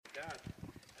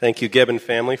Thank you, Gibbon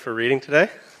family, for reading today.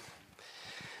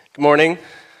 Good morning.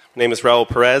 My name is Raul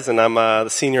Perez, and I'm the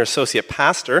senior associate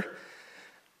pastor.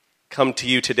 Come to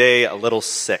you today a little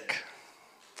sick.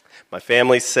 My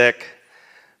family's sick.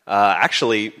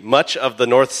 Actually, much of the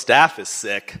North staff is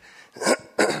sick.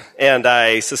 And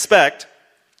I suspect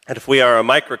that if we are a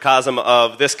microcosm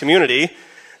of this community,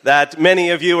 that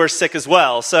many of you are sick as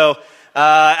well. So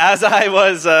as I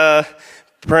was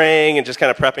praying and just kind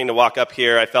of prepping to walk up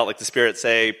here, I felt like the Spirit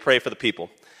say, pray for the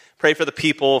people. Pray for the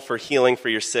people, for healing for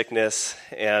your sickness,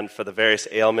 and for the various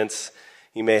ailments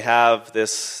you may have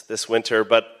this winter,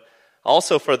 but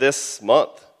also for this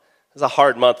month. It's a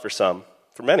hard month for some,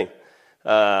 for many.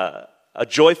 A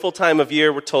joyful time of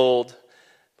year, we're told,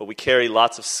 but we carry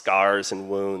lots of scars and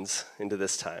wounds into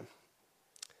this time.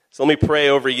 So let me pray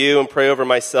over you and pray over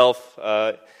myself,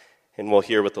 and we'll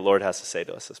hear what the Lord has to say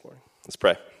to us this morning. Let's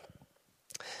pray.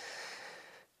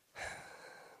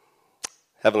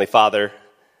 Heavenly Father,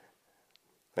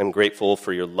 I'm grateful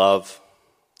for your love,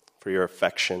 for your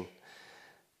affection,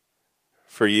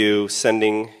 for you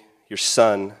sending your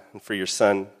Son, and for your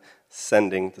Son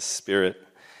sending the Spirit.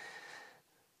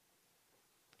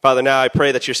 Father, now I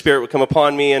pray that your Spirit would come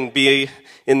upon me and be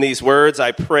in these words.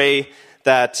 I pray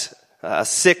that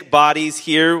sick bodies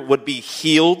here would be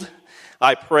healed.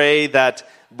 I pray that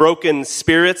broken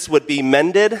spirits would be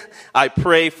mended. I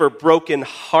pray for broken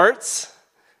hearts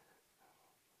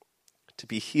to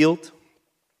be healed.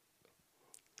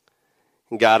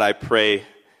 And God, I pray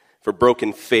for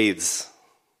broken faiths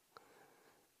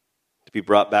to be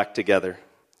brought back together,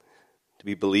 to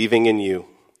be believing in you,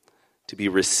 to be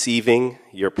receiving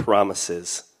your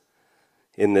promises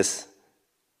in this,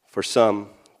 for some,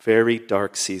 very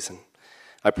dark season.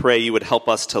 I pray you would help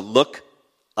us to look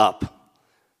up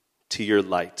to your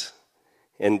light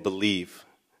and believe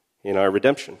in our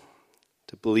redemption,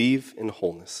 to believe in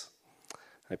wholeness.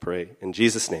 I pray in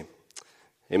Jesus' name.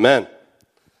 Amen.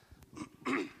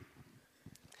 I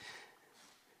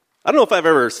don't know if I've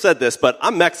ever said this, but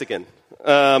I'm Mexican.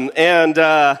 Growing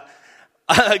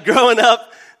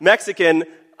up Mexican,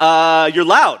 you're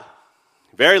loud,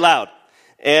 very loud.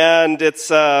 And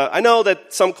it's, I know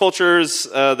that some cultures,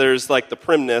 there's like the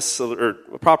primness or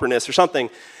properness or something,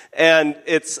 and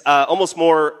it's almost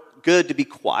more good to be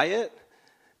quiet,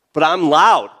 but I'm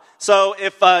loud. So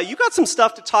if you got some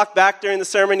stuff to talk back during the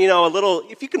sermon, a little,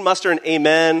 if you can muster an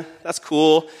amen, that's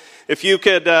cool. If you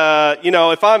could,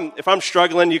 if I'm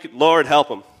struggling, you could, Lord, help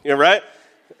them, right?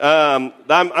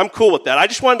 I'm cool with that. I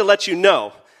just wanted to let you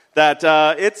know that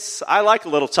I like a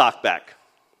little talk back.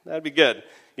 That'd be good.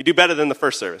 You do better than the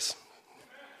first service.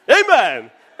 Amen.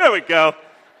 There we go.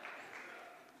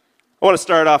 I want to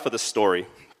start off with a story.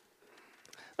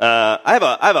 I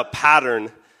have a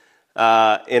pattern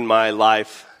in my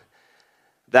life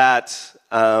that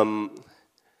I've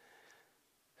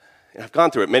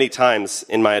gone through it many times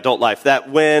in my adult life, that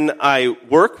when I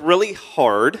work really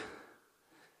hard,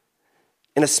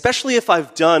 and especially if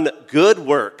I've done good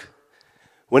work,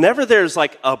 whenever there's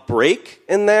like a break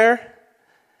in there,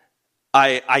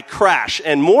 I crash.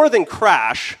 And more than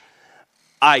crash,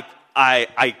 I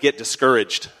get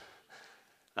discouraged.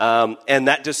 And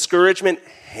that discouragement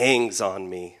hangs on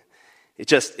me. It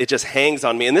just hangs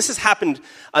on me. And this has happened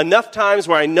enough times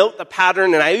where I note the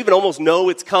pattern and I even almost know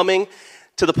it's coming,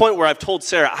 to the point where I've told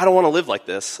Sarah, I don't want to live like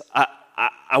this.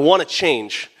 I want to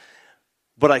change,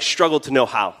 but I struggle to know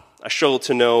how. I struggle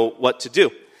to know what to do.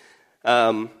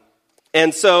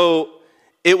 And so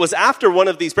it was after one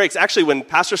of these breaks, actually when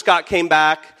Pastor Scott came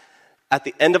back at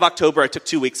the end of October, I took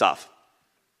 2 weeks off.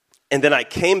 And then I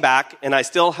came back and I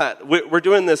still we're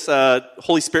doing this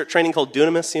Holy Spirit training called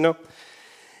Dunamis,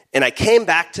 And I came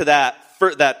back to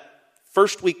that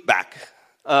first week back,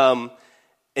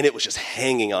 and it was just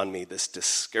hanging on me, this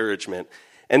discouragement.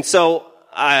 And so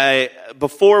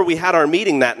before we had our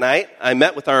meeting that night, I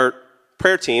met with our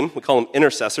prayer team. We call them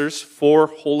intercessors, 4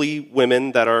 holy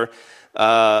women that are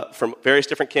from various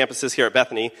different campuses here at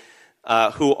Bethany,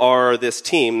 who are this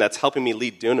team that's helping me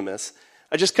lead Dunamis.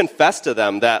 I just confessed to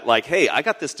them that, hey, I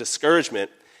got this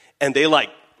discouragement, and they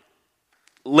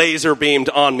laser beamed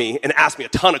on me and asked me a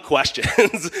ton of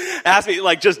questions. Asked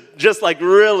me just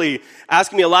really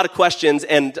asking me a lot of questions,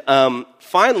 and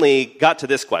finally got to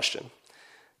this question.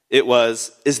 It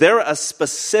was, is there a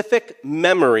specific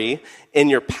memory in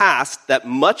your past that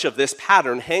much of this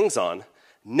pattern hangs on?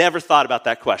 Never thought about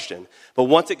that question. But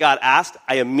once it got asked,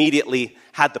 I immediately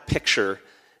had the picture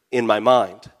in my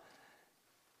mind.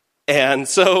 And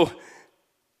so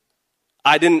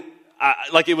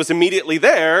it was immediately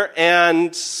there,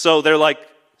 and so they're like,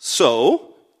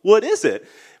 so, what is it?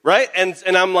 Right? And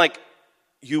I'm like,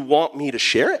 you want me to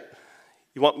share it?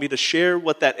 You want me to share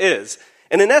what that is?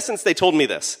 And in essence, they told me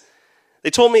this. They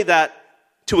told me that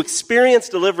to experience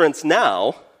deliverance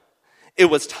now, it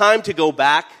was time to go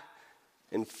back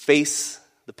and face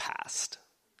the past.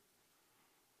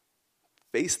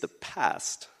 Face the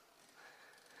past.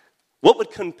 What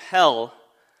would compel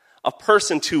a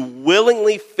person to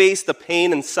willingly face the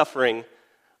pain and suffering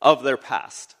of their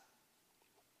past?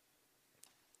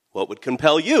 What would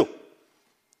compel you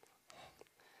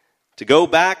to go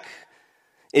back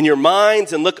in your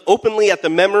minds and look openly at the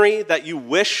memory that you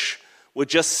wish would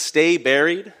just stay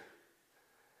buried?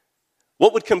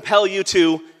 What would compel you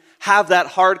to have that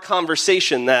hard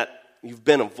conversation that you've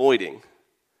been avoiding?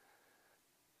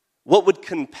 What would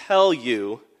compel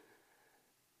you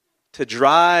to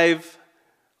drive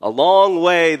a long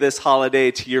way this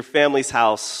holiday to your family's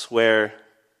house where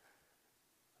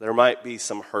there might be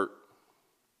some hurt?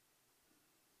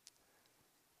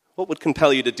 What would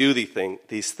compel you to do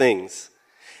these things?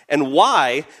 And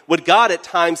why would God at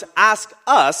times ask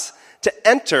us to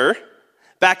enter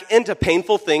back into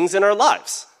painful things in our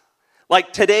lives?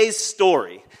 Like today's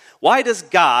story. Why does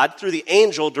God, through the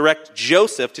angel, direct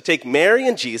Joseph to take Mary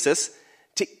and Jesus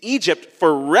to Egypt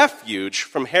for refuge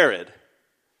from Herod?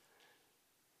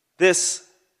 I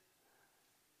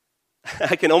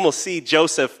can almost see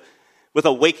Joseph with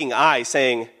a waking eye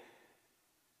saying,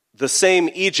 the same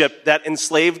Egypt that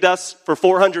enslaved us for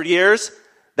 400 years,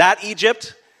 that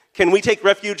Egypt, can we take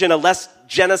refuge in a less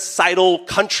genocidal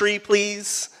country,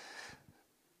 please?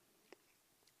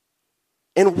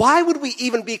 And why would we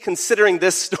even be considering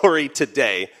this story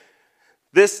today,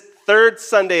 this third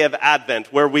Sunday of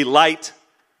Advent, where we light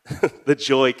the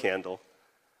joy candle?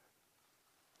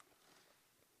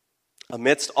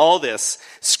 Amidst all this,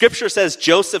 Scripture says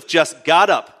Joseph just got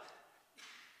up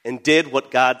and did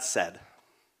what God said.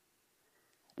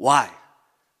 Why?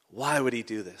 Why would he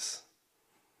do this?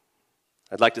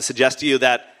 I'd like to suggest to you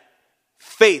that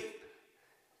faith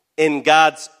in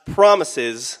God's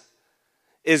promises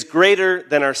is greater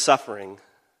than our suffering,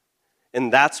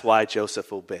 and that's why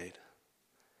Joseph obeyed.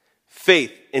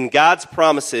 Faith in God's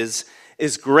promises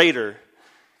is greater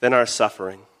than our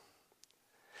suffering.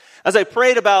 As I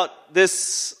prayed about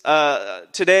this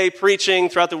today, preaching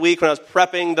throughout the week when I was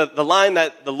prepping, the line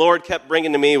that the Lord kept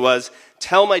bringing to me was,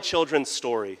 tell my children's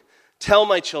story. Tell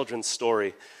my children's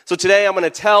story. So today I'm going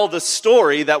to tell the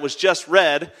story that was just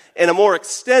read in a more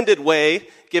extended way,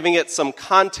 giving it some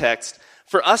context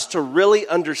for us to really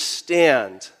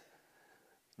understand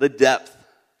the depth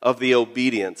of the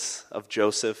obedience of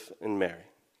Joseph and Mary.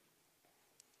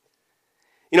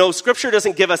 You know, Scripture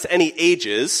doesn't give us any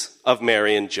ages of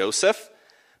Mary and Joseph,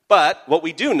 but what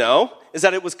we do know is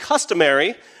that it was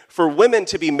customary for women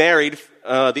to be married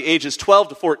the ages 12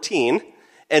 to 14,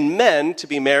 and men to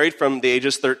be married from the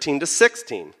ages 13 to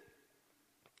 16.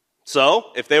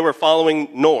 So, if they were following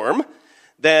norm,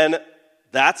 then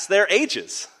that's their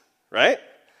ages, right?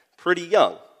 Pretty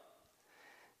young.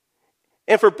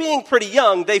 And for being pretty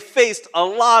young, they faced a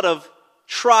lot of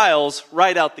trials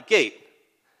right out the gate.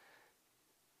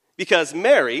 Because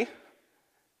Mary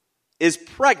is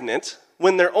pregnant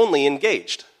when they're only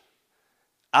engaged,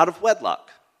 out of wedlock.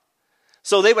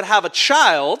 So they would have a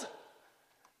child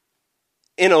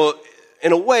in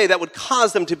a way that would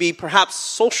cause them to be perhaps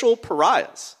social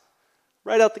pariahs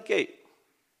right out the gate.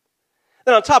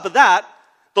 Then on top of that,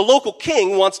 the local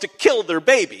king wants to kill their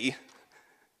baby,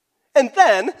 and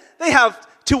then they have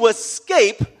to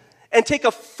escape and take a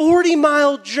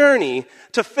 40-mile journey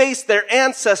to face their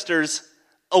ancestors'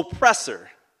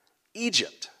 oppressor,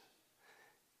 Egypt.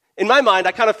 In my mind,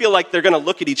 I kind of feel like they're going to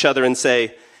look at each other and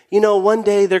say, you know, one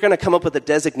day they're going to come up with a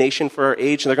designation for our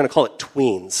age, and they're going to call it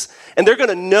tweens. And they're going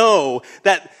to know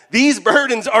that these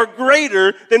burdens are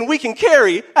greater than we can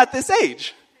carry at this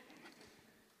age.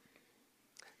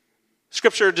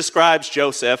 Scripture describes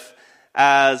Joseph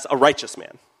as a righteous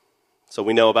man, so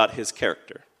we know about his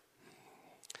character.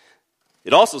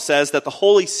 It also says that the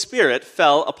Holy Spirit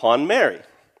fell upon Mary.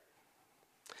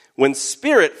 When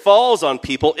Spirit falls on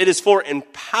people, it is for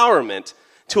empowerment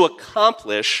to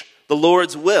accomplish the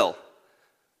Lord's will.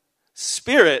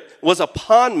 Spirit was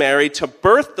upon Mary to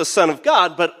birth the Son of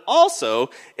God, but also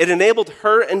it enabled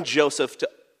her and Joseph to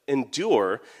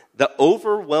endure the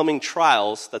overwhelming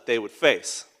trials that they would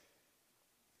face.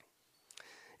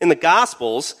 In the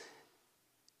Gospels,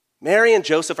 Mary and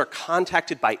Joseph are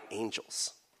contacted by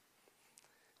angels.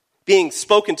 Being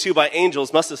spoken to by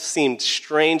angels must have seemed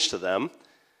strange to them,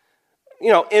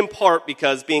 you know, in part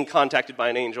because being contacted by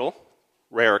an angel,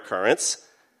 rare occurrence,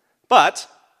 but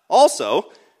also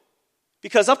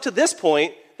because up to this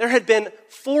point, there had been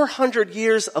 400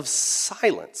 years of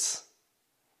silence.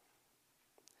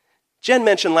 Jen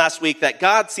mentioned last week that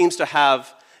God seems to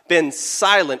have been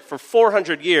silent for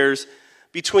 400 years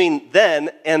between then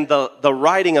and the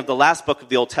writing of the last book of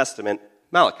the Old Testament,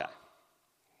 Malachi.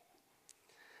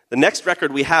 The next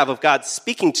record we have of God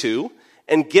speaking to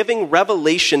and giving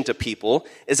revelation to people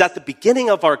is at the beginning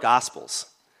of our Gospels.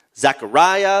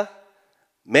 Zechariah,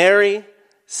 Mary,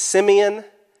 Simeon,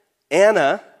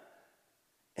 Anna,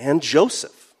 and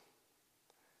Joseph.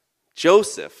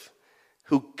 Joseph,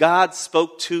 who God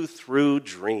spoke to through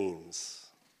dreams.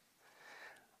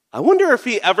 I wonder if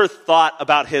he ever thought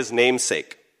about his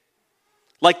namesake.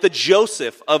 Like the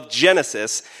Joseph of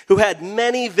Genesis, who had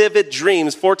many vivid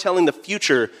dreams foretelling the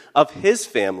future of his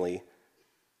family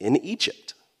in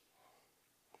Egypt.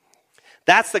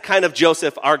 That's the kind of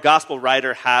Joseph our gospel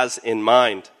writer has in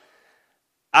mind.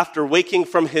 After waking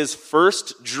from his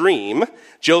first dream,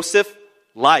 Joseph's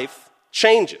life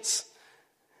changes.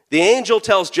 The angel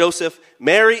tells Joseph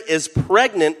Mary is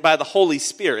pregnant by the Holy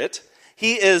Spirit.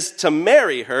 He is to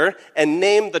marry her and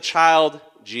name the child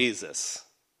Jesus.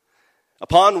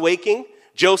 Upon waking,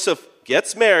 Joseph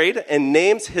gets married and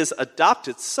names his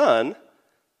adopted son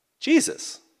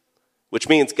Jesus, which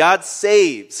means God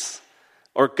saves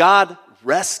or God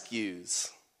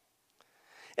rescues.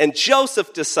 And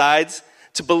Joseph decides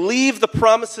to believe the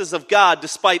promises of God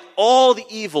despite all the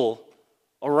evil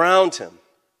around him.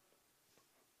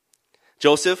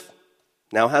 Joseph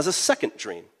now has a second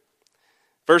dream.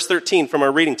 Verse 13 from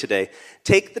our reading today.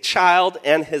 Take the child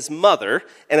and his mother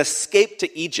and escape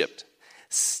to Egypt.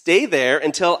 Stay there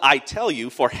until I tell you,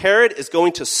 for Herod is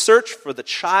going to search for the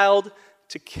child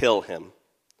to kill him.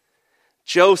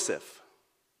 Joseph,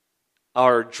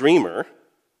 our dreamer,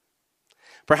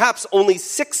 perhaps only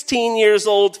 16 years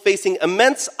old, facing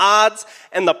immense odds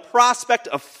and the prospect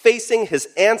of facing his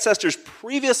ancestors'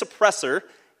 previous oppressor,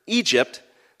 Egypt,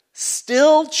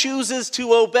 still chooses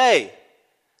to obey.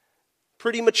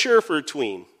 Pretty mature for a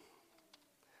tween.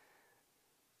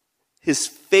 His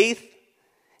faith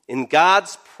in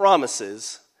God's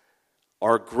promises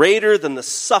are greater than the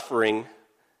suffering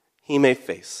he may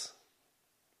face.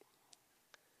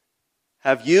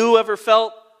 Have you ever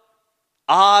felt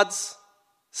odds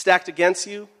stacked against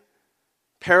you,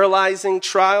 paralyzing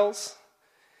trials,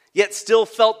 yet still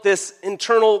felt this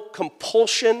internal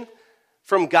compulsion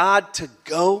from God to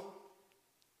go?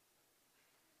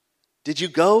 Did you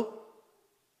go?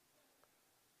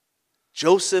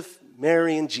 Joseph,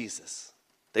 Mary, and Jesus,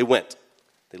 they went.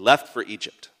 They left for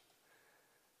Egypt.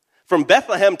 From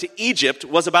Bethlehem to Egypt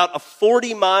was about a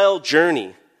 40-mile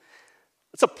journey.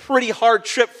 It's a pretty hard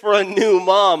trip for a new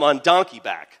mom on donkey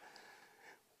back.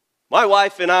 My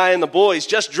wife and I and the boys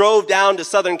just drove down to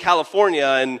Southern California,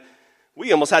 and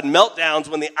we almost had meltdowns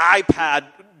when the iPad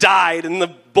died and the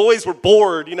boys were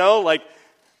bored, Like,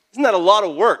 isn't that a lot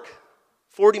of work?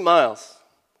 40 miles.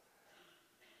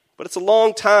 But it's a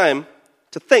long time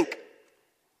to think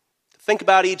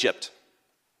about Egypt.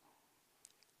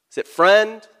 Is it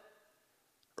friend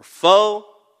or foe,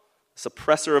 this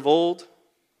oppressor of old?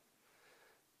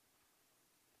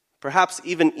 Perhaps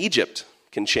even Egypt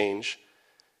can change.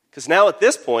 Because now at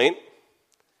this point,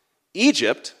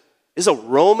 Egypt is a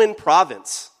Roman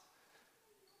province,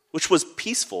 which was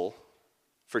peaceful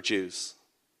for Jews.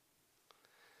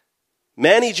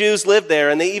 Many Jews lived there,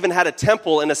 and they even had a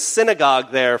temple and a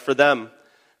synagogue there for them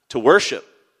to worship.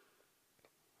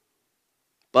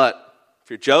 But if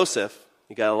you're Joseph,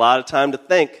 you got a lot of time to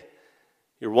think.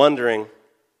 You're wondering,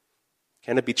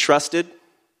 can it be trusted?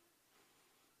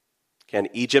 Can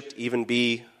Egypt even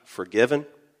be forgiven?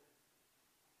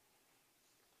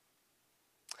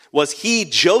 Was he,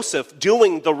 Joseph,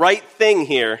 doing the right thing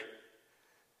here?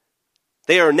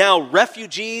 They are now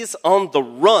refugees on the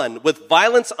run with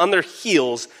violence on their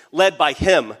heels, led by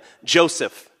him,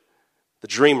 Joseph, the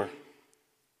dreamer.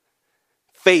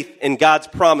 Faith in God's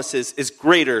promises is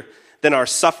greater than our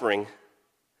suffering.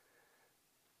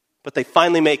 But they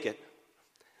finally make it.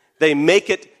 They make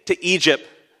it to Egypt.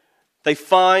 They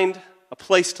find a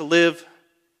place to live.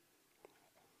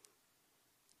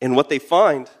 And what they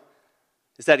find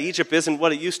is that Egypt isn't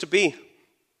what it used to be.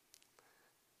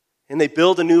 And they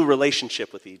build a new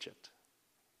relationship with Egypt.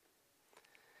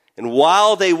 And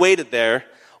while they waited there,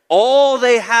 all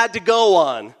they had to go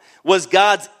on was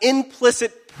God's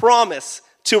implicit promise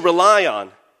to rely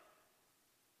on.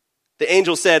 The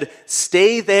angel said,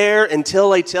 "Stay there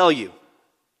until I tell you."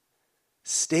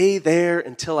 Stay there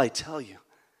until I tell you.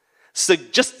 So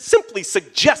just simply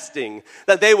suggesting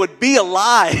that they would be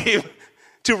alive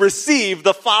to receive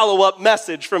the follow-up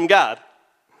message from God.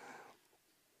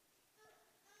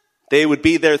 They would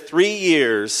be there 3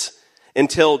 years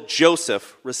until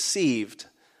Joseph received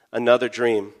another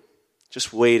dream.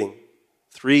 Just waiting.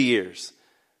 3 years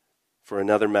for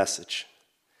another message.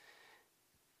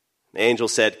 The angel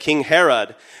said, King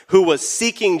Herod, who was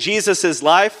seeking Jesus'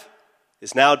 life,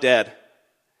 is now dead.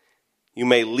 You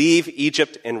may leave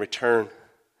Egypt and return.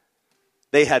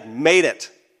 They had made it.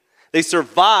 They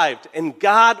survived, and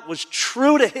God was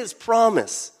true to his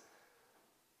promise.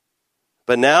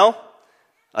 But now,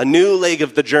 a new leg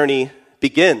of the journey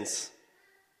begins.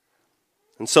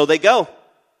 And so they go.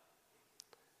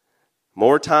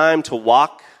 More time to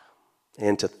walk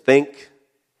and to think.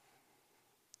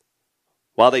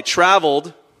 While they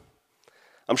traveled,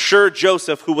 I'm sure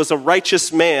Joseph, who was a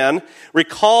righteous man,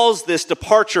 recalls this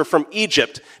departure from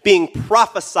Egypt being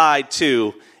prophesied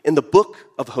to in the book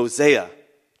of Hosea.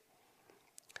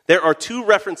 There are 2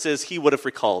 references he would have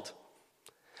recalled.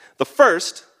 The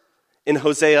first, in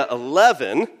Hosea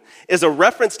 11, is a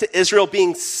reference to Israel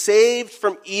being saved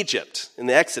from Egypt in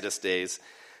the Exodus days.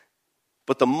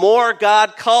 But the more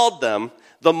God called them,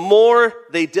 the more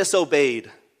they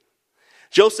disobeyed.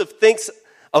 Joseph thinks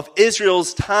of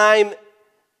Israel's time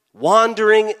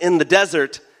wandering in the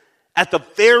desert at the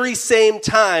very same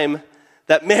time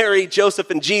that Mary, Joseph,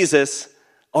 and Jesus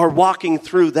are walking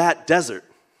through that desert.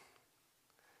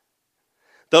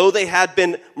 Though they had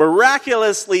been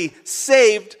miraculously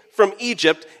saved from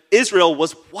Egypt, Israel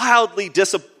was wildly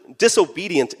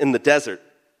disobedient in the desert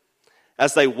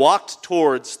as they walked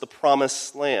towards the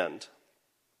promised land.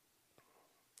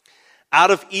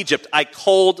 Out of Egypt I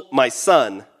called my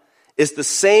son is the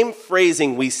same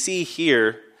phrasing we see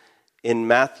here in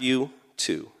Matthew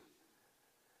 2.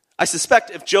 I suspect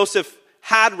if Joseph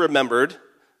had remembered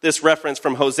this reference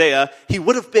from Hosea, he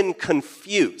would have been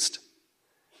confused,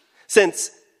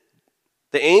 since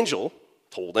the angel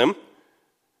told him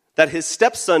that his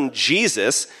stepson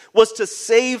Jesus was to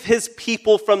save his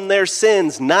people from their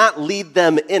sins, not lead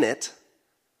them in it.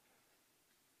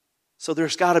 So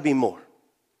there's got to be more.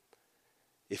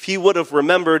 If he would have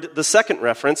remembered the second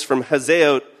reference from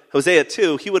Hosea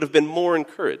 2, he would have been more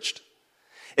encouraged.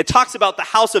 It talks about the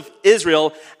house of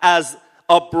Israel as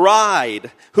a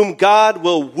bride whom God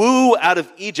will woo out of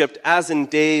Egypt as in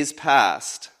days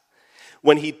past.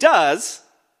 When he does,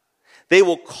 they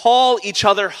will call each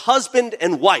other husband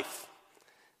and wife.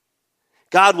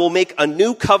 God will make a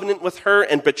new covenant with her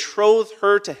and betroth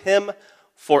her to him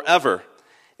forever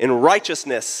in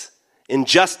righteousness, in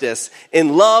justice,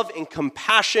 in love, in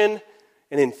compassion,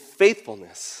 and in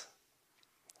faithfulness.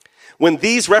 When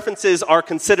these references are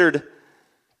considered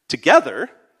together,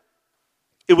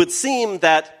 it would seem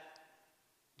that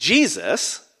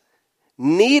Jesus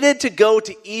needed to go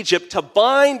to Egypt to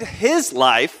bind his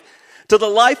life to the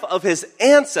life of his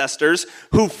ancestors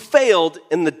who failed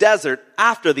in the desert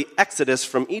after the exodus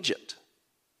from Egypt.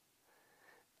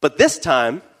 But this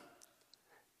time,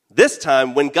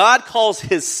 when God calls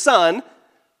his son,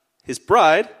 his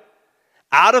bride,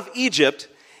 out of Egypt,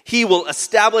 he will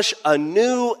establish a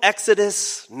new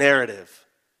Exodus narrative.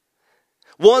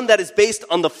 One that is based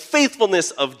on the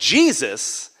faithfulness of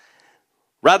Jesus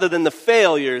rather than the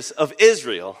failures of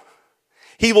Israel.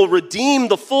 He will redeem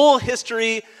the full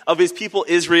history of his people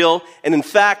Israel, and in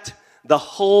fact, the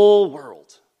whole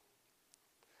world.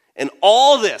 And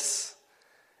all this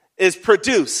is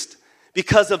produced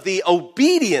because of the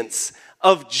obedience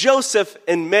of Joseph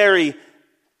and Mary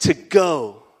to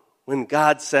go when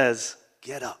God says,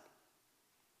 get up.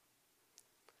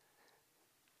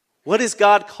 What is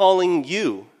God calling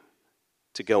you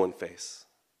to go and face?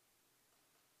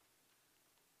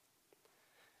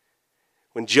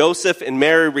 When Joseph and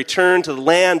Mary returned to the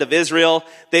land of Israel,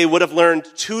 they would have learned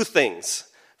 2 things.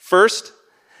 First,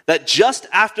 that just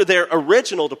after their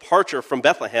original departure from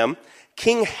Bethlehem,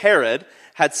 King Herod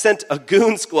had sent a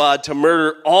goon squad to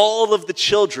murder all of the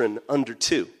children under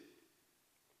 2.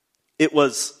 It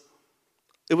was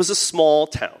a small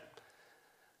town.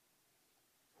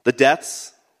 The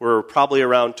deaths were probably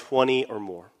around 20 or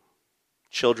more,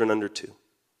 children under 2.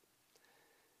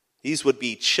 These would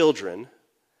be children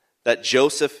that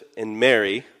Joseph and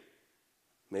Mary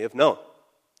may have known.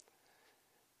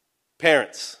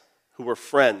 Parents who were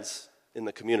friends in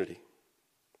the community.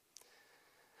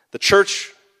 The church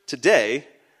today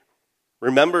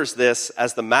remembers this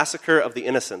as the massacre of the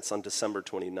innocents on December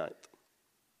 29th.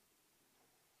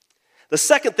 The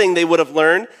second thing they would have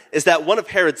learned is that one of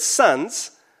Herod's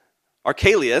sons,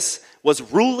 Archelaus,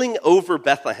 was ruling over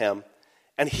Bethlehem,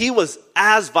 and he was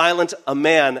as violent a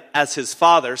man as his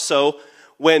father. So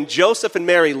when Joseph and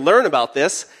Mary learn about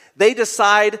this, they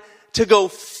decide to go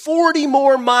 40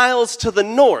 more miles to the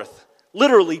north,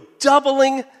 literally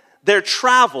doubling their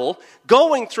travel,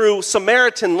 going through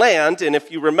Samaritan land. And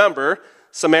if you remember,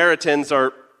 Samaritans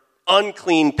are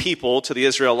unclean people to the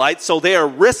Israelites, so they are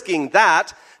risking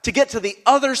that to get to the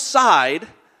other side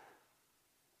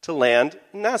to land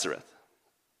in Nazareth.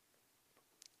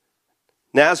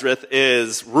 Nazareth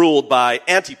is ruled by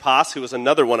Antipas, who was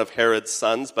another one of Herod's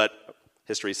sons, but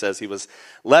history says he was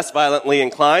less violently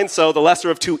inclined, so the lesser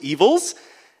of two evils,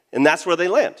 and that's where they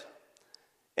land.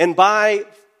 And by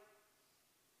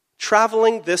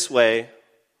traveling this way,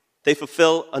 they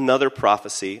fulfill another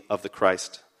prophecy of the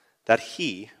Christ, that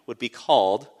he would be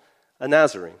called a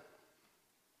Nazarene.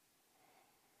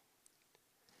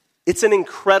 It's an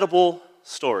incredible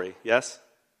story, yes?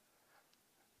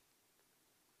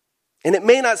 And it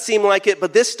may not seem like it,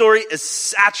 but this story is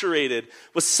saturated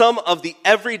with some of the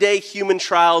everyday human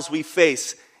trials we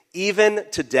face, even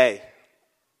today.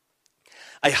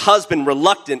 A husband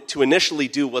reluctant to initially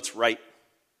do what's right.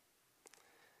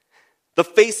 The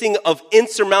facing of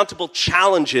insurmountable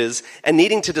challenges and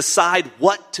needing to decide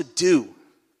what to do.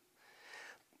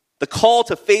 The call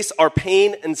to face our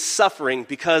pain and suffering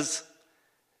because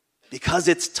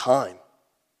it's time.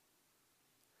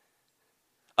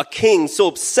 A king so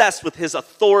obsessed with his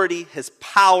authority, his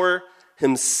power,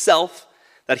 himself,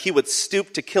 that he would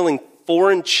stoop to killing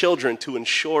foreign children to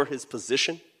ensure his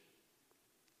position.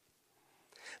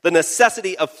 The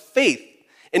necessity of faith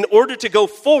in order to go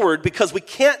forward because we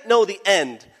can't know the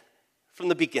end from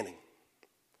the beginning.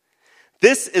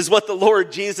 This is what the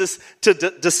Lord Jesus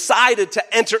decided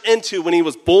to enter into when he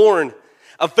was born.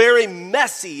 A very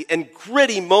messy and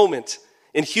gritty moment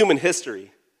in human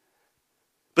history.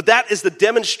 But that is the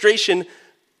demonstration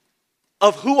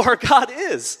of who our God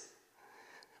is.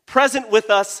 Present with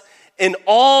us in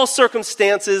all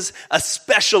circumstances,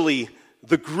 especially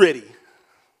the gritty.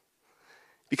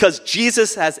 Because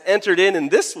Jesus has entered in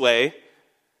this way,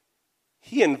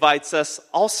 he invites us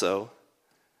also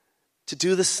to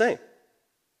do the same.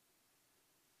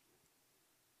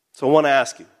 So I want to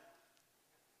ask you,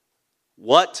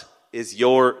 what is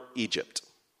your Egypt?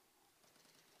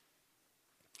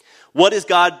 What is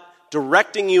God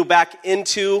directing you back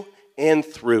into and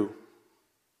through?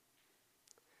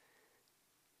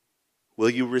 Will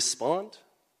you respond?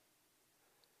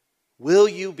 Will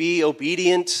you be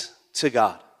obedient to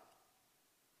God?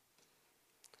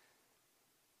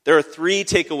 There are 3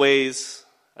 takeaways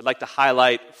I'd like to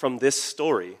highlight from this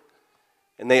story,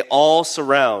 and they all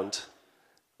surround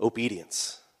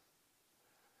obedience.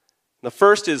 The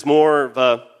first is more of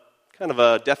a kind of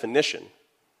a definition.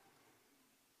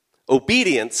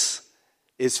 Obedience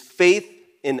is faith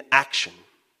in action.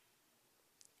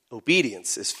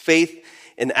 Obedience is faith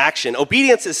in action.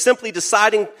 Obedience is simply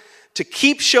deciding to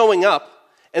keep showing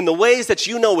up in the ways that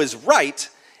you know is right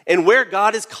and where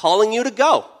God is calling you to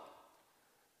go.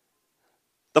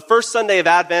 The first Sunday of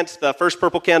Advent, the first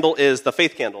purple candle is the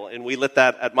faith candle, and we lit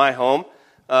that at my home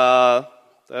the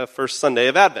first Sunday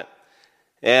of Advent.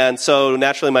 And so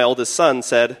naturally my oldest son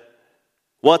said,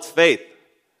 "What's faith?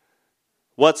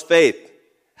 What's faith?"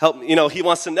 Help me. He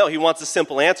wants to know. He wants a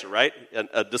simple answer, right?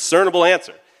 A discernible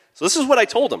answer. So this is what I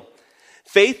told him.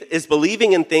 Faith is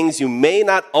believing in things you may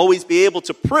not always be able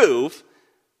to prove,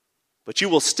 but you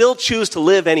will still choose to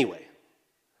live anyway.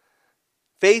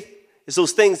 Faith is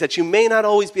those things that you may not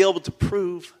always be able to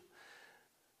prove,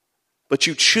 but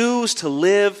you choose to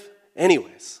live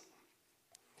anyways.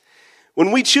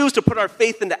 When we choose to put our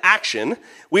faith into action,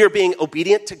 we are being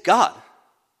obedient to God.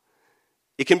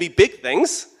 It can be big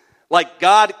things, like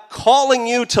God calling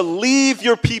you to leave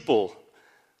your people,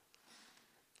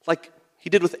 like he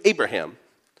did with Abraham,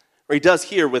 or he does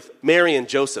here with Mary and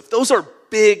Joseph. Those are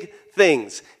big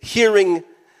things. Hearing,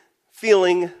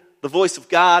 feeling the voice of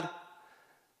God,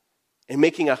 and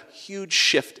making a huge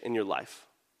shift in your life.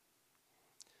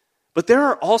 But there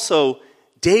are also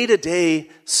day-to-day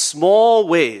small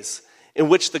ways in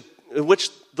which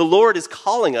the Lord is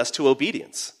calling us to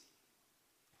obedience.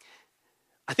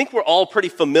 I think we're all pretty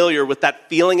familiar with that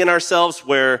feeling in ourselves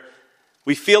where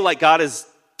we feel like God is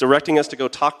directing us to go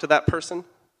talk to that person.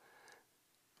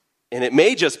 And it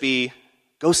may just be,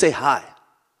 go say hi.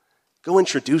 Go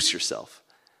introduce yourself.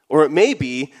 Or it may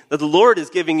be that the Lord is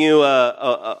giving you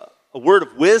a word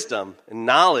of wisdom and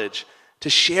knowledge to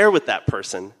share with that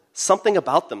person something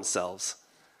about themselves.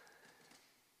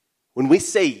 When we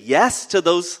say yes to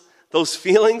those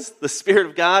feelings, the Spirit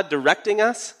of God directing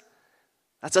us,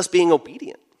 that's us being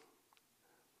obedient.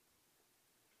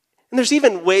 And there's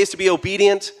even ways to be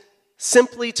obedient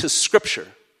simply to Scripture.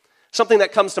 Something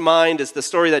that comes to mind is the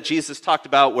story that Jesus talked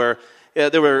about where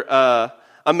there were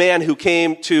a man who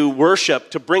came to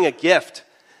worship to bring a gift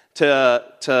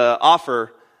to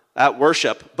offer at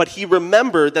worship, but he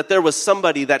remembered that there was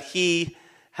somebody that he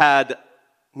had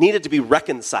needed to be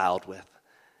reconciled with.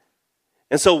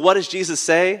 And so what does Jesus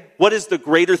say? What is the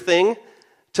greater thing?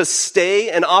 To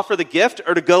stay and offer the gift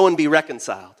or to go and be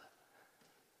reconciled?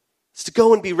 It's to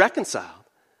go and be reconciled.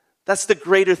 That's the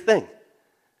greater thing.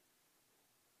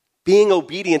 Being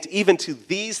obedient even to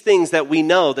these things that we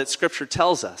know that Scripture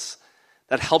tells us,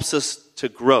 that helps us to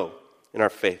grow in our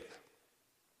faith.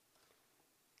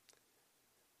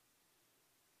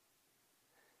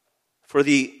 I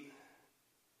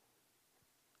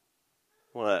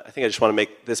think I just want to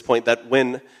make this point that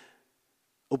when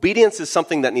obedience is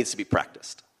something that needs to be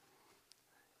practiced,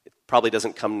 it probably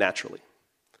doesn't come naturally.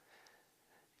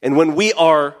 And when we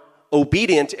are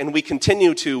obedient and we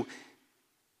continue to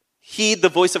heed the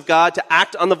voice of God, to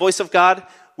act on the voice of God,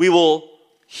 we will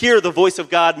hear the voice of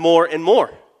God more and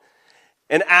more.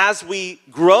 And as we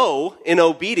grow in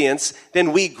obedience,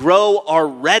 then we grow our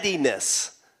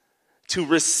readiness to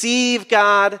receive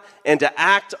God and to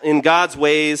act in God's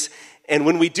ways. And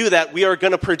when we do that, we are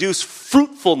going to produce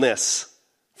fruitfulness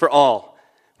for all,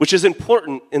 which is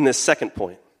important in this second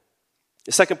point.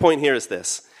 The second point here is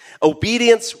this: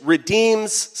 obedience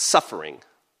redeems suffering.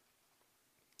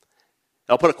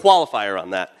 I'll put a qualifier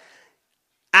on that.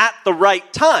 At the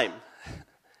right time.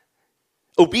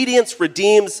 Obedience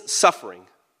redeems suffering.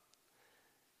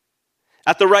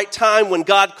 At the right time, when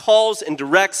God calls and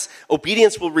directs,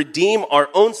 obedience will redeem our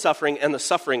own suffering and the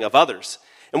suffering of others.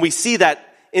 And we see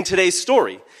that in today's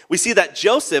story. We see that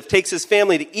Joseph takes his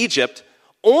family to Egypt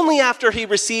only after he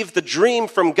received the dream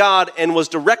from God and was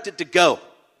directed to go.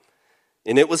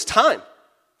 And it was time.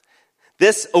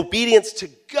 This obedience to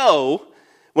go,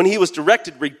 when he was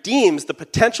directed, redeems the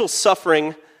potential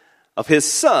suffering of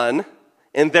his son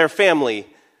and their family.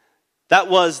 That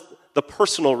was the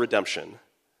personal redemption.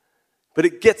 But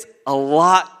it gets a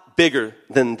lot bigger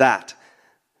than that.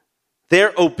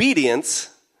 Their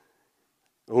obedience,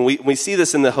 we see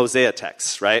this in the Hosea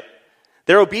text, right?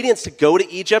 Their obedience to go to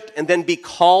Egypt and then be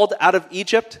called out of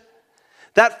Egypt,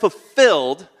 that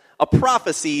fulfilled a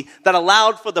prophecy that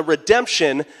allowed for the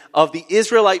redemption of the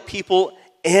Israelite people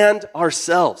and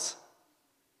ourselves.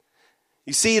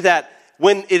 You see that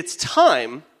when it's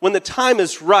time, when the time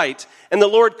is right, and the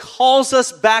Lord calls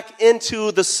us back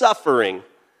into the suffering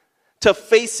to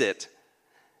face it,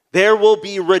 there will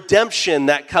be redemption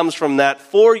that comes from that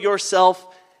for yourself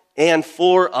and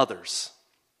for others.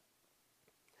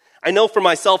 I know for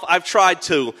myself, I've tried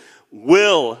to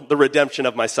will the redemption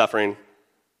of my suffering.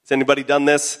 Has anybody done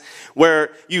this? Where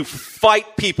you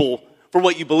fight people for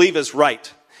what you believe is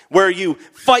right. Where you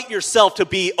fight yourself to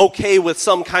be okay with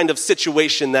some kind of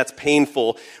situation that's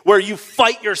painful. Where you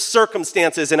fight your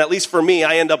circumstances, and at least for me,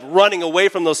 I end up running away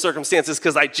from those circumstances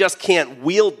because I just can't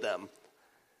wield them.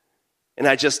 And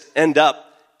I just end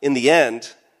up, in the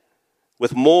end,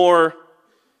 with an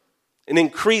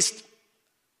increased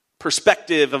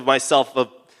perspective of myself of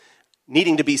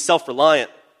needing to be self-reliant,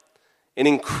 an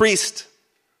increased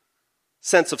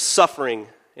sense of suffering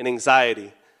and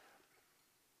anxiety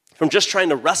from just trying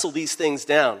to wrestle these things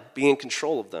down, being in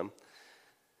control of them.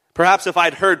 Perhaps if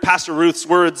I'd heard Pastor Ruth's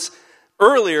words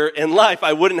earlier in life,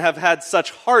 I wouldn't have had such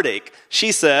heartache.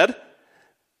 She said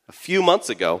a few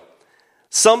months ago,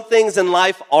 some things in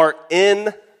life are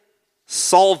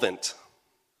insolvent.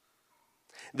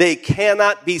 They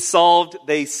cannot be solved.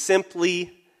 They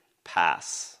simply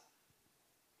pass.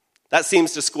 That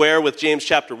seems to square with James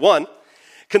chapter 1.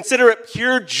 Consider it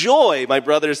pure joy, my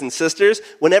brothers and sisters,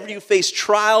 whenever you face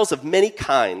trials of many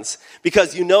kinds,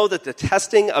 because you know that the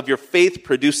testing of your faith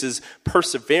produces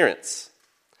perseverance.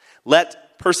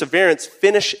 Let perseverance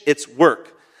finish its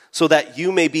work, so that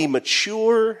you may be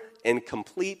mature and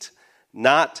complete,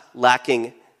 not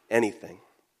lacking anything.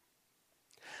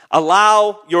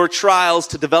 Allow your trials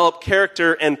to develop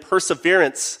character and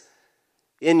perseverance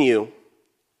in you.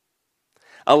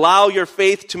 Allow your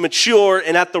faith to mature,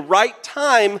 and at the right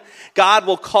time, God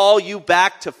will call you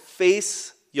back to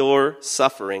face your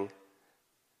suffering.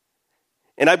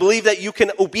 And I believe that you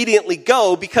can obediently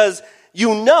go because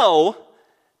you know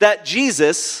that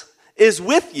Jesus is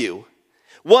with you,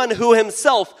 one who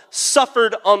himself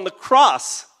suffered on the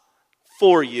cross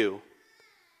for you,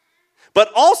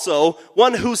 but also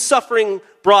one whose suffering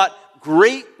brought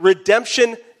great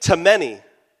redemption to many,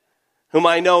 whom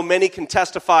I know many can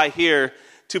testify here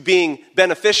to being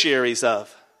beneficiaries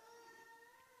of.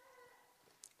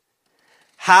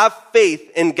 Have faith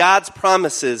in God's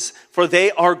promises, for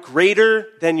they are greater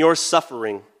than your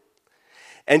suffering,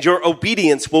 and your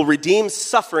obedience will redeem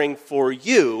suffering for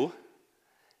you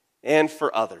and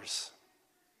for others.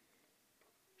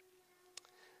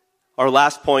 Our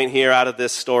last point here out of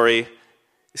this story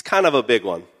is kind of a big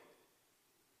one.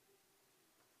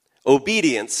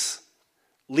 Obedience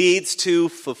leads to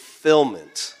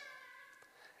fulfillment.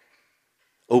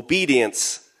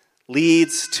 obedience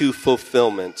leads to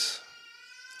fulfillment.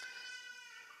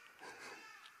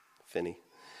 Finney.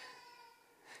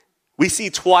 We see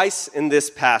twice in this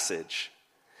passage.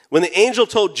 When the angel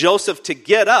told Joseph to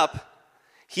get up,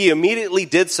 he immediately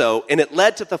did so, and it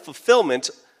led to the fulfillment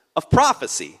of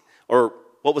prophecy, or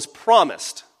what was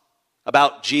promised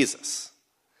about Jesus.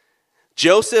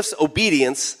 Joseph's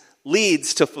obedience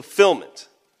leads to fulfillment.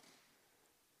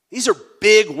 These are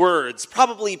big words,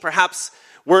 probably perhaps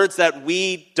words that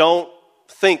we don't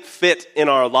think fit in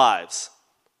our lives.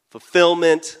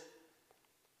 Fulfillment,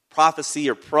 prophecy,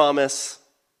 or promise.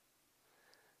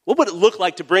 What would it look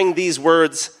like to bring these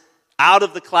words out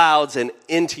of the clouds and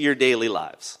into your daily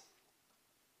lives?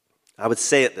 I would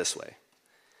say it this way.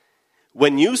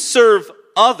 When you serve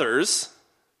others,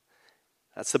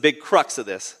 that's the big crux of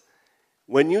this.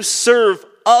 When you serve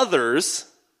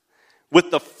others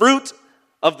with the fruit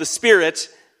of the Spirit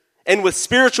and with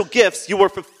spiritual gifts, you are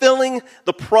fulfilling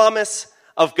the promise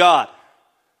of God.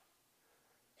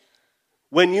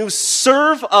 When you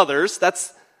serve others,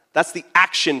 that's the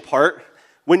action part.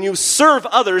 When you serve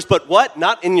others, but what?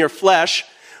 Not in your flesh,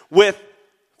 with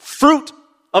fruit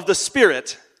of the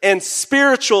Spirit and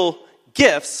spiritual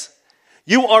gifts,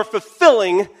 you are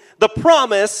fulfilling the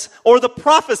promise or the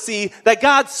prophecy that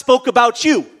God spoke about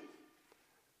you,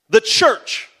 the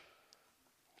church.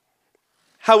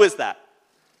 How is that?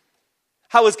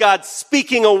 How is God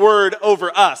speaking a word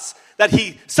over us that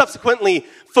he subsequently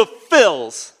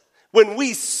fulfills when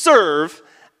we serve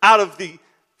out of the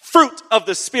fruit of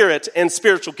the Spirit and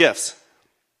spiritual gifts?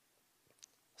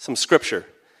 Some scripture.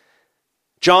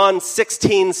 John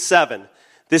 16:7.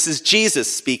 This is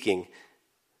Jesus speaking.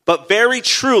 But very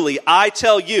truly, I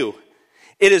tell you,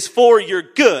 it is for your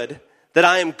good that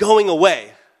I am going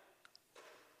away.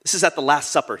 This is at the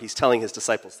Last Supper. He's telling his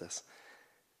disciples this.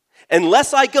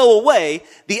 Unless I go away,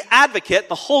 the advocate,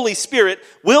 the Holy Spirit,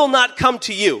 will not come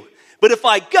to you. But if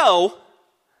I go,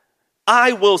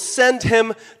 I will send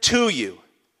him to you.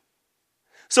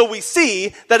 So we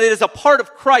see that it is a part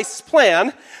of Christ's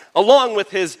plan, along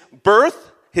with his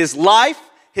birth, his life,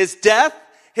 his death,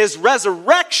 his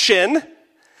resurrection,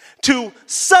 to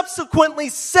subsequently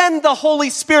send the Holy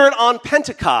Spirit on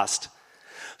Pentecost.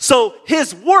 So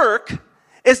his work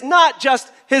is not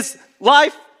just his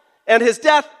life and his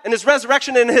death and his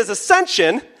resurrection and his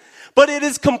ascension, but it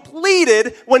is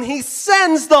completed when he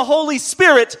sends the Holy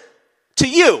Spirit to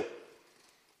you.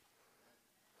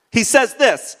 He says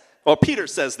this, or Peter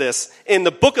says this, in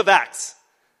the book of Acts,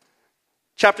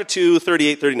 chapter 2,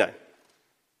 38, 39.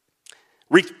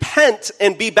 Repent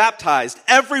and be baptized,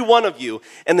 every one of you,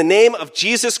 in the name of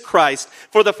Jesus Christ,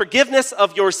 for the forgiveness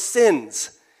of your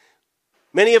sins.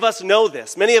 Many of us know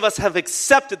this. Many of us have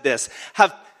accepted this,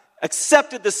 have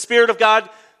accepted the Spirit of God,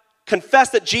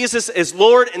 confessed that Jesus is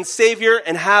Lord and Savior,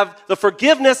 and have the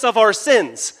forgiveness of our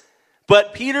sins.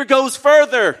 But Peter goes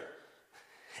further.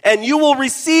 And you will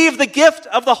receive the gift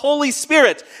of the Holy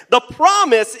Spirit. The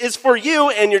promise is for you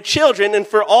and your children and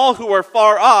for all who are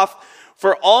far off,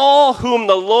 for all whom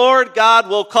the Lord God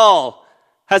will call.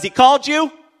 Has he called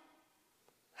you?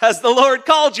 Has the Lord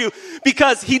called you?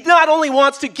 Because he not only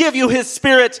wants to give you his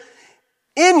Spirit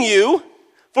in you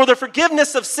for the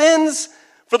forgiveness of sins,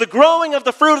 for the growing of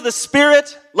the fruit of the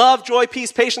Spirit, love, joy,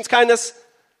 peace, patience, kindness.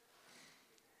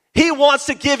 He wants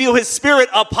to give you his Spirit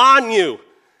upon you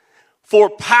for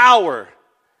power.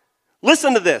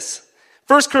 Listen to this.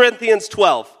 1 Corinthians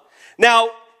 12. Now,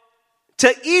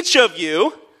 to each of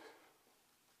you,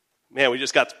 man, we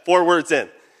just got 4 words in.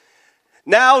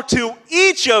 Now, to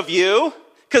each of you,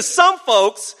 because some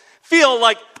folks feel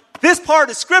like this part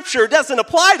of Scripture doesn't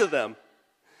apply to them,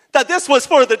 that this was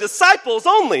for the disciples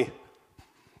only.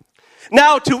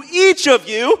 Now, to each of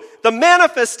you, the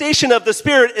manifestation of the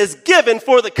Spirit is given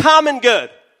for the common good.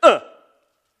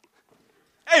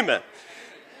 Amen.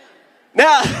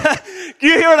 Now, do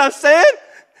you hear what I'm saying?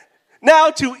 Now,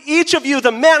 to each of you,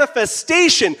 the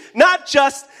manifestation, not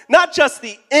just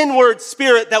the inward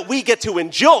spirit that we get to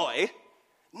enjoy.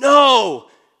 No.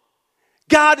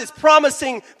 God is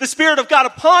promising the Spirit of God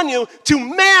upon you to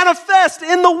manifest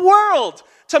in the world,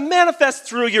 to manifest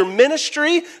through your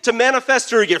ministry, to manifest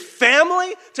through your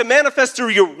family, to manifest through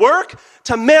your work,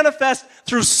 to manifest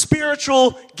through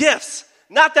spiritual gifts.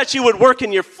 Not that you would work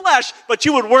in your flesh, but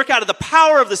you would work out of the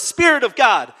power of the Spirit of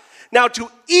God. Now, to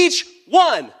each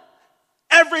one,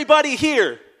 everybody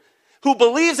here who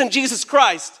believes in Jesus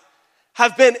Christ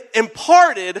have been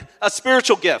imparted a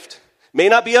spiritual gift. May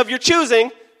not be of your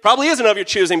choosing, probably isn't of your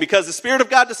choosing because the Spirit of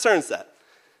God discerns that.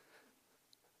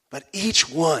 But each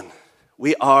one,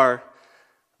 we are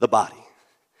the body.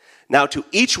 Now to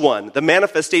each one, the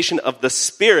manifestation of the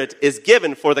Spirit is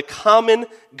given for the common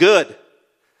good.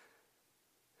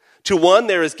 To one,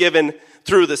 there is given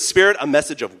through the Spirit a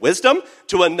message of wisdom.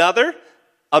 To another,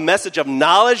 a message of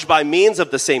knowledge by means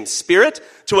of the same Spirit.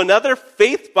 To another,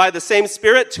 faith by the same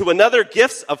Spirit. To another,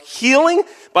 gifts of healing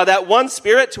by that one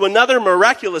Spirit. To another,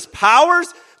 miraculous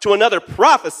powers. To another,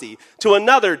 prophecy. To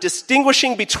another,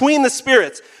 distinguishing between the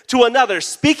spirits. To another,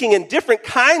 speaking in different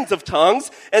kinds of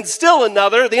tongues. And still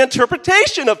another, the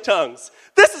interpretation of tongues.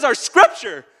 This is our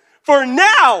scripture. For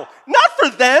now, not for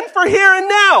then, for here and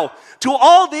now. To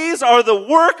all these are the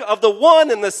work of the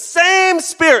one and the same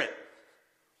Spirit.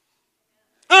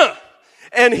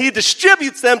 And he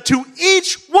distributes them to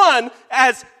each one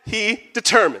as he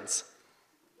determines.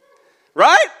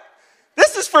 Right?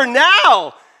 This is for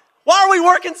now. Why are we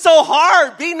working so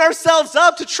hard, beating ourselves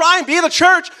up to try and be the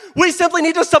church? We simply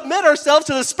need to submit ourselves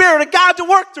to the Spirit of God to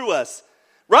work through us.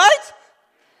 Right?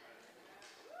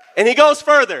 And he goes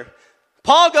further.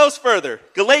 Paul goes further.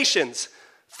 Galatians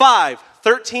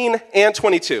 5:13 and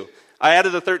 22. I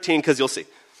added the 13 because you'll see.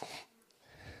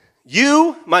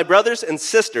 You, my brothers and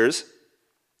sisters,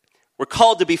 were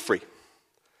called to be free.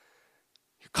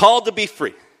 You're called to be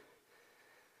free.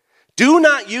 Do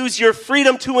not use your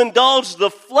freedom to indulge the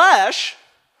flesh,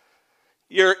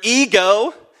 your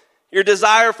ego, your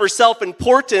desire for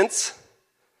self-importance.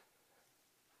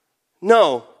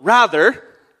 No, rather,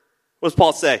 what does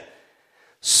Paul say?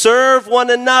 Serve one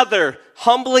another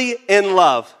humbly in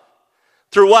love.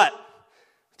 Through what?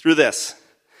 Through this.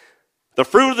 The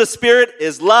fruit of the Spirit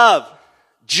is love,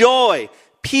 joy,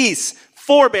 peace,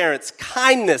 forbearance,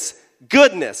 kindness,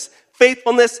 goodness,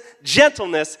 faithfulness,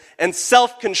 gentleness, and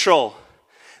self-control.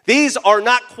 These are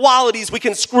not qualities we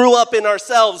can screw up in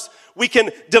ourselves. We can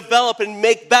develop and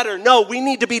make better. No, we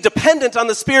need to be dependent on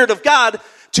the Spirit of God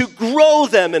to grow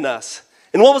them in us.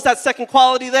 And what was that second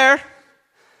quality there?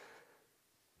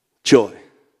 Joy.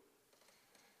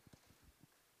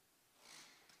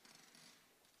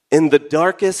 In the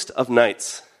darkest of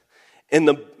nights, in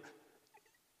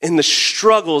the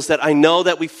struggles that I know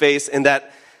that we face and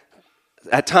that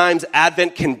at times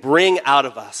Advent can bring out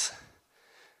of us,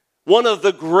 one of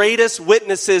the greatest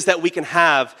witnesses that we can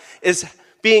have is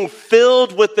being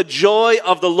filled with the joy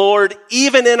of the Lord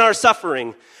even in our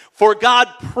suffering. For God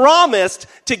promised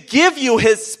to give you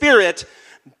His Spirit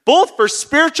both for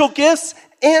spiritual gifts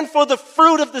and for the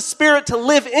fruit of the Spirit to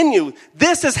live in you.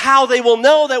 This is how they will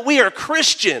know that we are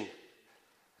Christian.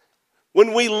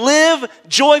 When we live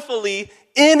joyfully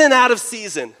in and out of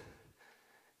season,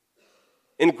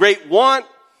 in great want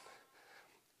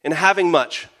and having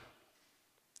much.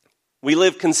 We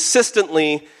live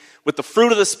consistently with the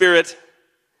fruit of the Spirit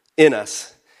in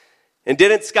us. And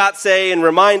didn't Scott say and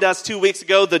remind us 2 weeks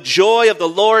ago, the joy of the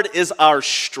Lord is our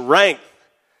strength.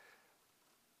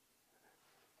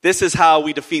 This is how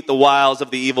we defeat the wiles of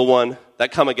the evil one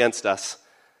that come against us.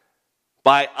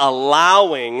 By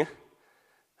allowing,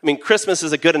 Christmas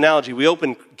is a good analogy. We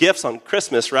open gifts on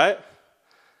Christmas, right?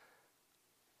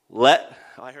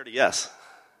 I heard a yes.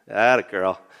 Atta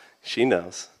girl. She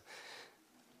knows.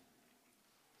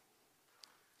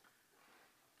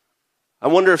 I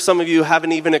wonder if some of you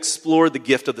haven't even explored the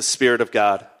gift of the Spirit of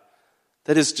God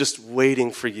that is just waiting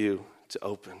for you to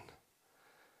open.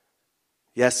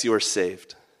 Yes, you are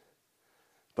saved.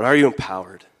 But are you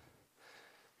empowered?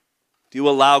 Do you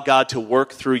allow God to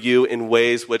work through you in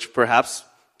ways which perhaps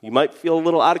you might feel a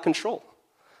little out of control?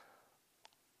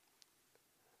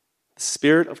 The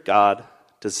Spirit of God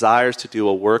desires to do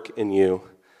a work in you,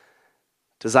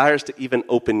 desires to even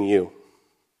open you.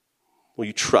 Will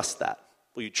you trust that?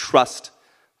 Will you trust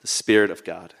the Spirit of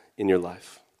God in your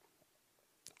life?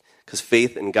 Because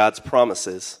faith in God's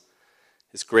promises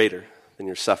is greater than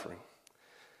your suffering.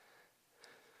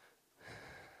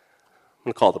 I'm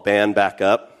going to call the band back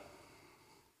up.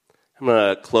 I'm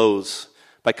going to close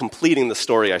by completing the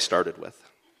story I started with.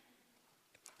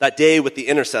 That day with the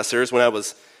intercessors, when I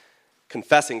was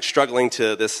confessing, struggling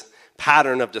to this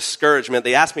pattern of discouragement,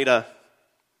 they asked me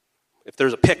if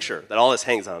there's a picture that all this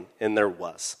hangs on, and there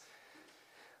was.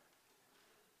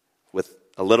 With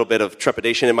a little bit of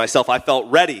trepidation in myself, I felt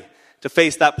ready to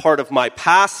face that part of my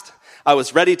past. I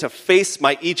was ready to face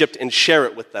my Egypt and share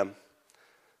it with them.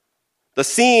 The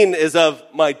scene is of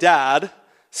my dad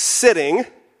sitting in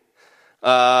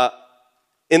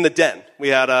the den. We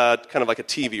had kind of like a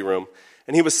TV room.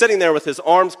 And he was sitting there with his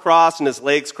arms crossed and his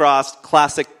legs crossed.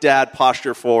 Classic dad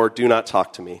posture for do not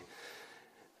talk to me.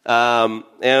 And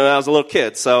I was a little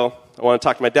kid, so I wanted to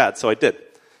talk to my dad, so I did.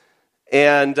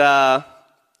 And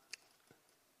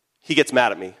he gets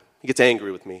mad at me. He gets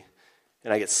angry with me.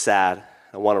 And I get sad.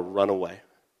 I want to run away.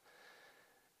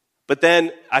 But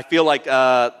then I feel like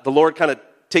the Lord kind of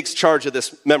takes charge of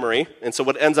this memory. And so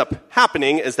what ends up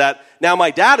happening is that now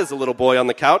my dad is a little boy on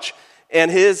the couch, and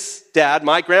his dad,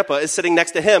 my grandpa, is sitting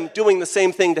next to him doing the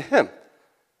same thing to him.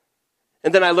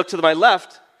 And then I look to my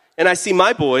left, and I see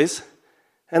my boys,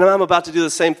 and I'm about to do the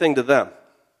same thing to them.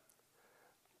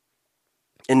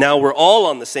 And now we're all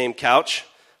on the same couch,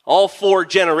 all 4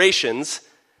 generations,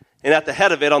 and at the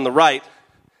head of it on the right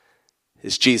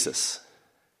is Jesus.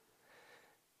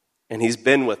 And he's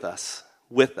been with us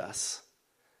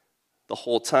the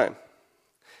whole time.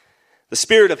 The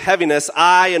spirit of heaviness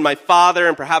I and my father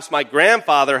and perhaps my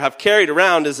grandfather have carried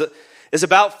around is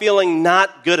about feeling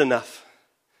not good enough,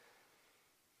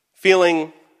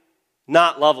 feeling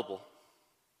not lovable.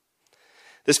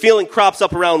 This feeling crops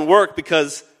up around work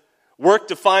because work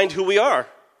defined who we are,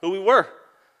 who we were.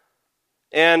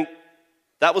 And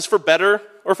that was for better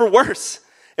or for worse.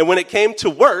 And when it came to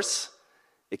worse,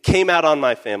 it came out on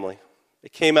my family.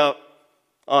 It came out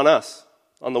on us,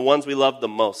 on the ones we loved the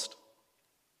most.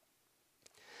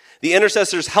 The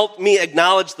intercessors helped me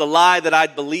acknowledge the lie that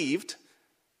I'd believed,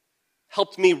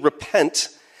 helped me repent,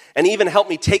 and even helped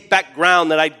me take back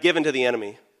ground that I'd given to the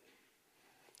enemy.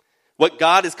 What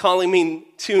God is calling me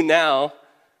to now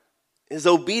is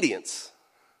obedience.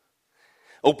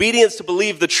 Obedience to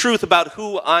believe the truth about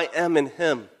who I am in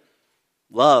him,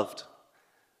 loved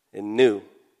and new.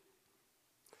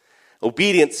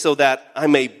 Obedience so that I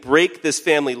may break this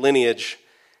family lineage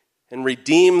and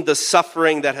redeem the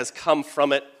suffering that has come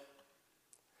from it.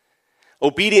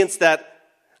 Obedience that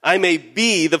I may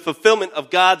be the fulfillment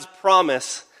of God's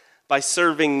promise by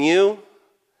serving you,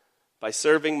 by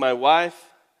serving my wife,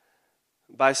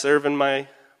 by serving my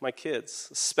kids,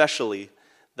 especially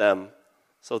them,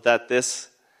 so that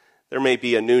there may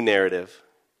be a new narrative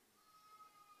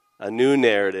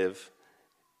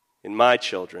in my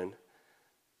children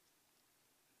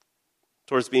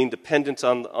towards being dependent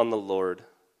on the Lord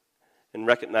and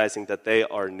recognizing that they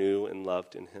are new and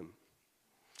loved in him.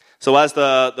 So as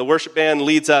the worship band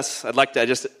leads us, I'd like to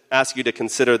just ask you to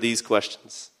consider these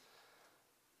questions.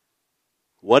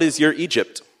 What is your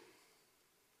Egypt?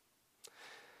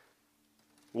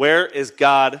 Where is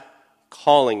God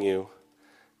calling you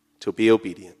to be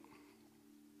obedient?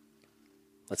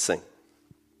 Let's sing.